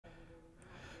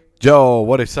Yo,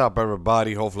 what is up,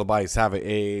 everybody? Hopefully everybody's having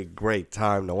a great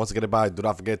time. Now, once again, everybody, do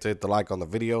not forget to hit the like on the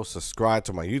video, subscribe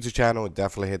to my YouTube channel, and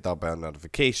definitely hit that bell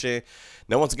notification.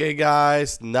 Now, once again,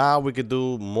 guys, now we can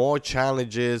do more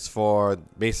challenges for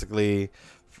basically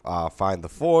find the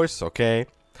force. Okay,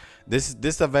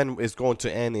 this event is going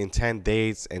to end in 10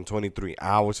 days and 23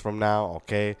 hours from now.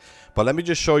 Okay, but let me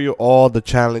just show you all the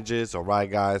challenges. All right,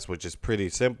 guys, which is pretty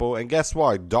simple. And guess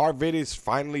what? Darth Vader is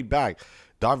finally back.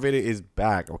 Darth Vader is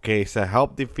back, okay? So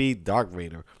help defeat Darth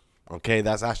Vader, okay?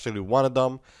 That's actually one of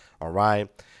them, all right?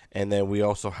 And then we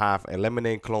also have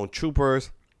eliminate clone troopers.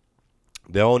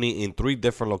 They're only in 3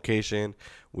 different locations.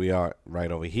 We are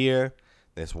right over here.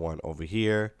 There's one over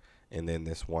here, and then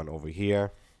there's one over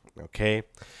here, okay?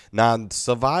 Now,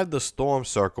 survive the storm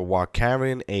circle while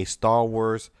carrying a Star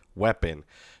Wars weapon.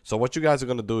 So what you guys are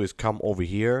going to do is come over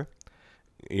here,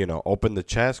 you know, open the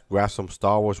chest, grab some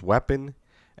Star Wars weapon,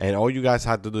 and all you guys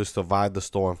have to do is survive the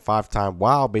storm 5 times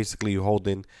while basically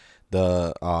holding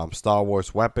the Star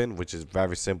Wars weapon, which is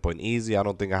very simple and easy. I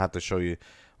don't think I have to show you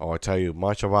or tell you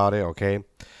much about it, okay?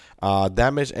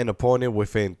 Damage an opponent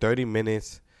within 30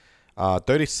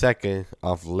 seconds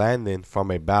of landing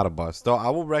from a battle bus. So I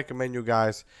would recommend you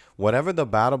guys, whatever the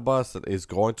battle bus is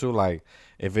going to, like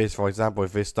if it's, for example,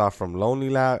 if it starts from Lonely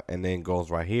Lab and then goes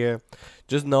right here,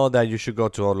 just know that you should go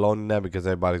to a Lonely Lab because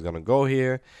everybody's going to go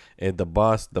here. And the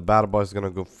battle bus is going to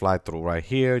go fly through right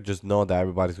here. Just know that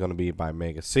everybody's going to be by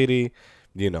Mega City.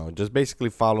 You know, just basically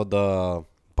follow the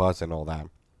bus and all that.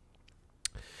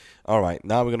 All right,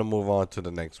 now we're going to move on to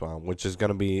the next one, which is going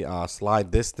to be slide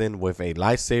distant with a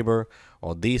lightsaber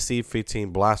or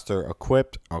DC-15 blaster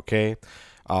equipped, okay?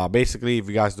 Basically, if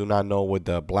you guys do not know what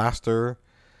the blaster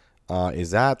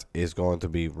is at, is going to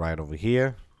be right over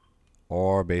here,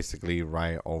 or basically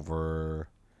right over,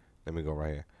 let me go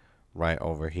right here, right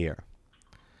over here,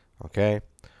 okay?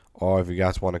 Or if you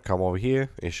guys want to come over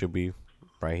here, it should be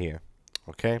right here,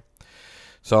 okay?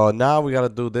 So now we got to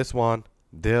do this one,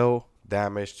 deal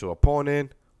damage to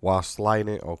opponent while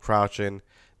sliding or crouching.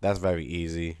 That's very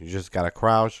easy. You just gotta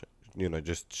crouch, you know,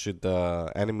 just shoot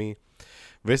the enemy.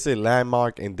 Visit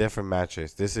landmark in different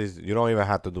matches. This is, you don't even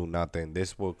have to do nothing.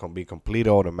 This will be completed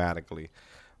automatically,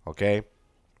 okay?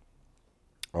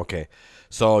 Okay,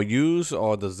 so use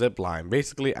or the zip line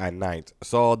basically at night.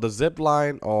 So the zip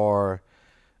line or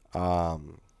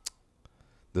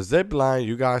the zip line,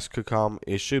 you guys could come.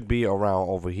 It should be around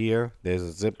over here. There's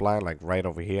a zip line like right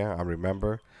over here. I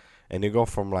remember, and you go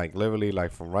from like literally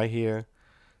like from right here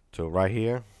to right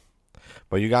here.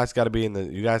 But you guys gotta be in the.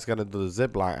 You guys gotta do the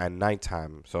zip line at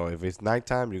nighttime. So if it's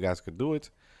nighttime, you guys could do it.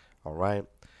 All right,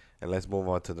 and let's move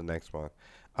on to the next one.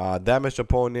 Damage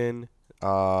opponent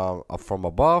from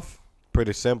above.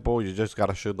 Pretty simple. You just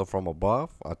gotta shoot them from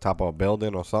above, on top of a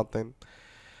building or something.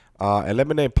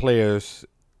 Eliminate players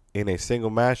in a single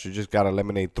match. You just gotta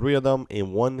eliminate 3 of them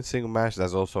in one single match.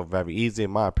 That's also very easy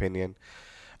in my opinion.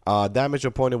 Damage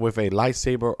opponent with a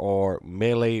lightsaber or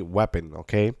melee weapon,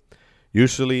 okay?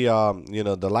 Usually you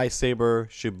know, the lightsaber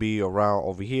should be around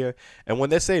over here. And when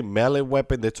they say melee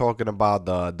weapon, they're talking about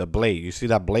the blade. You see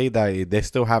that blade that they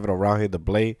still have it around here, the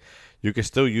blade, you can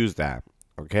still use that,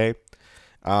 okay?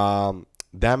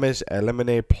 Damage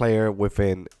eliminate player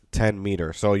within 10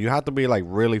 meters. So you have to be like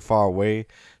really far away.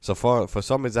 So for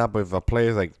some example, if a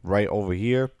player is like right over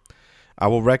here, I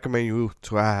will recommend you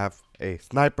to have a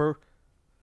sniper.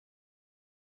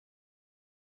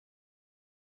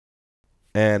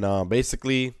 And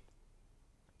basically,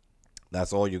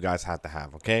 that's all you guys have to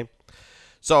have, okay?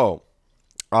 So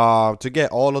to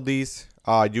get all of these,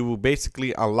 you will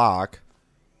basically unlock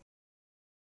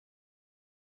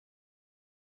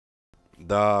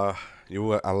you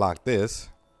will unlock this.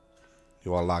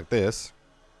 You unlock this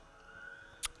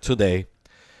today,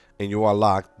 and you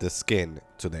unlock the skin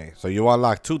today. So you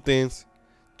unlock 2 things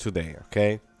today,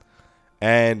 okay?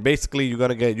 And basically, you're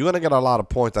gonna get a lot of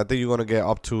points. I think you're gonna get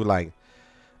up to like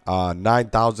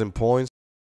 9,000 points.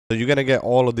 So you're gonna get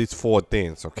all of these 4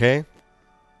 things, okay?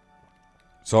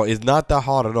 So it's not that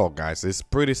hard at all, guys. It's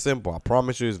pretty simple. I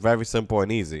promise you, it's very simple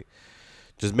and easy.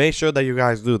 Just make sure that you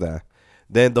guys do that.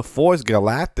 Then the Force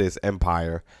Galactus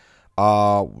Empire.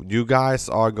 You guys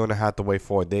are gonna have to wait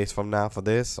 4 days from now for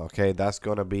this. Okay, that's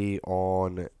gonna be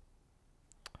on,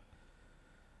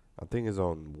 I think it's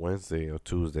on Wednesday or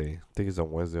Tuesday. I think it's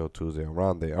on Wednesday or Tuesday,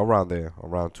 around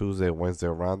Tuesday, Wednesday,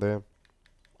 around there.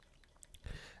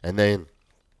 And then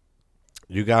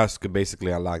you guys could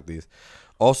basically unlock these.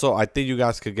 Also, I think you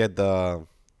guys could get the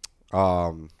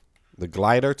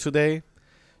glider today.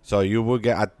 So you will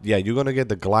get, yeah, you're gonna get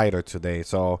the glider today.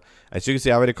 So as you can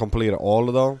see, I already completed all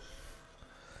of them.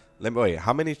 Let me wait.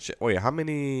 How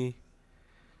many?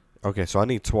 Okay, so I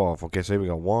need 12. Okay, so here we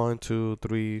go. 1, 2,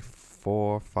 3,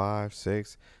 4, 5,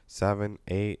 6, 7,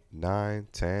 8, 9,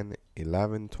 10,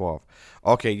 11, 12.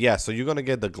 Okay, yeah, so you're going to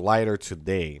get the glider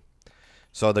today.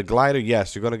 So the glider,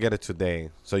 yes, you're going to get it today.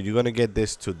 So you're going to get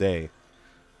this today.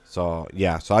 So,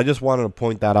 yeah, so I just wanted to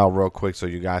point that out real quick so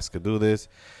you guys could do this.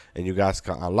 And you guys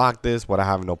can unlock this without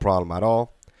having no problem at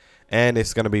all. And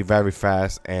it's going to be very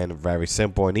fast and very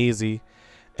simple and easy.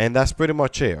 And that's pretty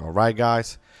much it. All right,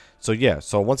 guys. So, yeah.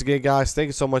 So, once again, guys, thank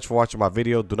you so much for watching my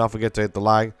video. Do not forget to hit the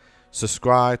like,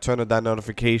 subscribe, turn on that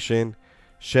notification,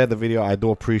 share the video. I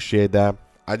do appreciate that.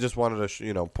 I just wanted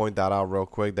to, point that out real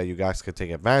quick that you guys could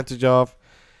take advantage of.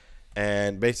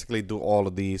 And basically do all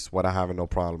of these without having no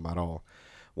problem at all.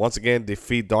 Once again,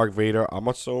 defeat Darth Vader. I'm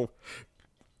also...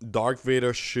 Darth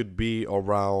Vader should be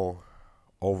around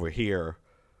over here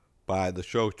by the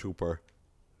show trooper.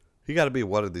 He got to be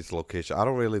one of these locations. I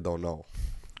don't know.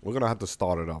 We're going to have to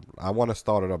start it up. I want to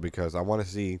start it up because I want to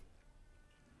see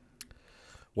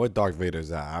what Darth Vader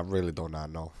is at. I really do not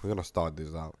know. We're going to start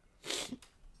this out.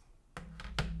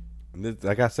 And this,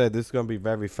 like I said, this is going to be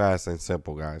very fast and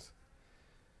simple, guys.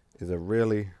 It's a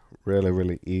really, really,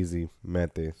 really easy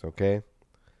method, okay?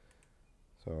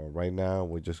 So right now,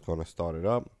 we're just going to start it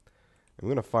up. I'm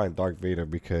going to find Darth Vader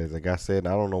because, like I said,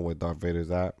 I don't know where Darth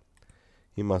Vader's at.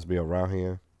 He must be around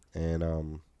here.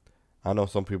 And I know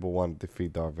some people want to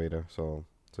defeat Darth Vader. So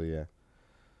yeah.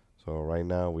 So right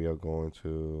now, we are going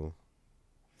to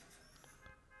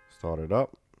start it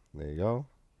up. There you go.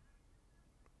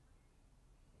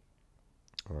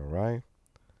 All right.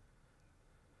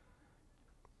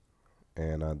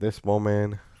 And at this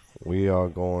moment, we are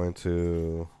going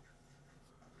to...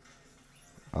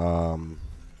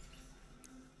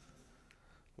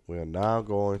 we are now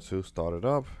going to start it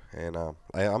up, and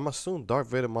I'm assuming Darth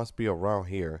Vader must be around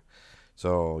here.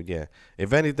 So yeah,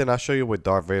 if anything, I'll show you where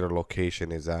Darth Vader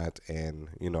location is at, and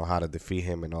how to defeat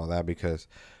him and all that, because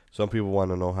some people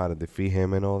want to know how to defeat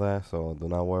him and all that. So do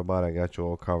not worry about it. I got you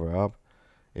all covered up,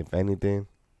 if anything.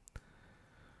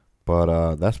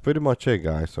 But that's pretty much it,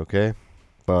 guys. Okay.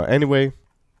 But anyway,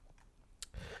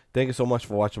 thank you so much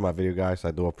for watching my video, guys.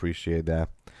 I do appreciate that.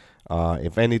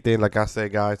 If anything, like I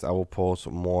said, guys, I will post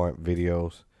more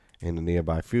videos in the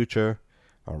nearby future.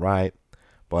 All right.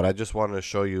 But I just wanted to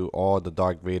show you all the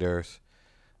Darth Vader's,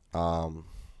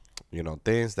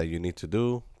 things that you need to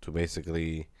do to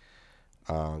basically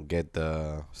get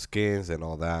the skins and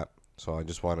all that. So I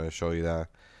just wanted to show you that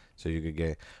so you could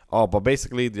get. Oh, but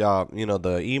basically,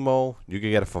 the emo, you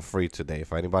can get it for free today.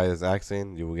 If anybody is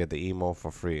asking, you will get the emo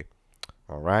for free.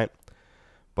 All right.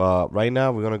 But right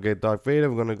now, we're going to get Darth Vader.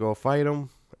 We're going to go fight him.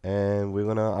 And we're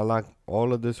going to unlock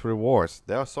all of these rewards.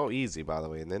 They are so easy, by the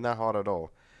way. And they're not hard at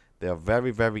all. They are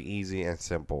very, very easy and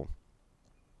simple.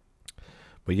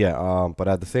 But yeah, but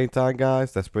at the same time,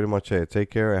 guys, that's pretty much it.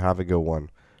 Take care and have a good one.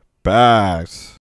 Bye.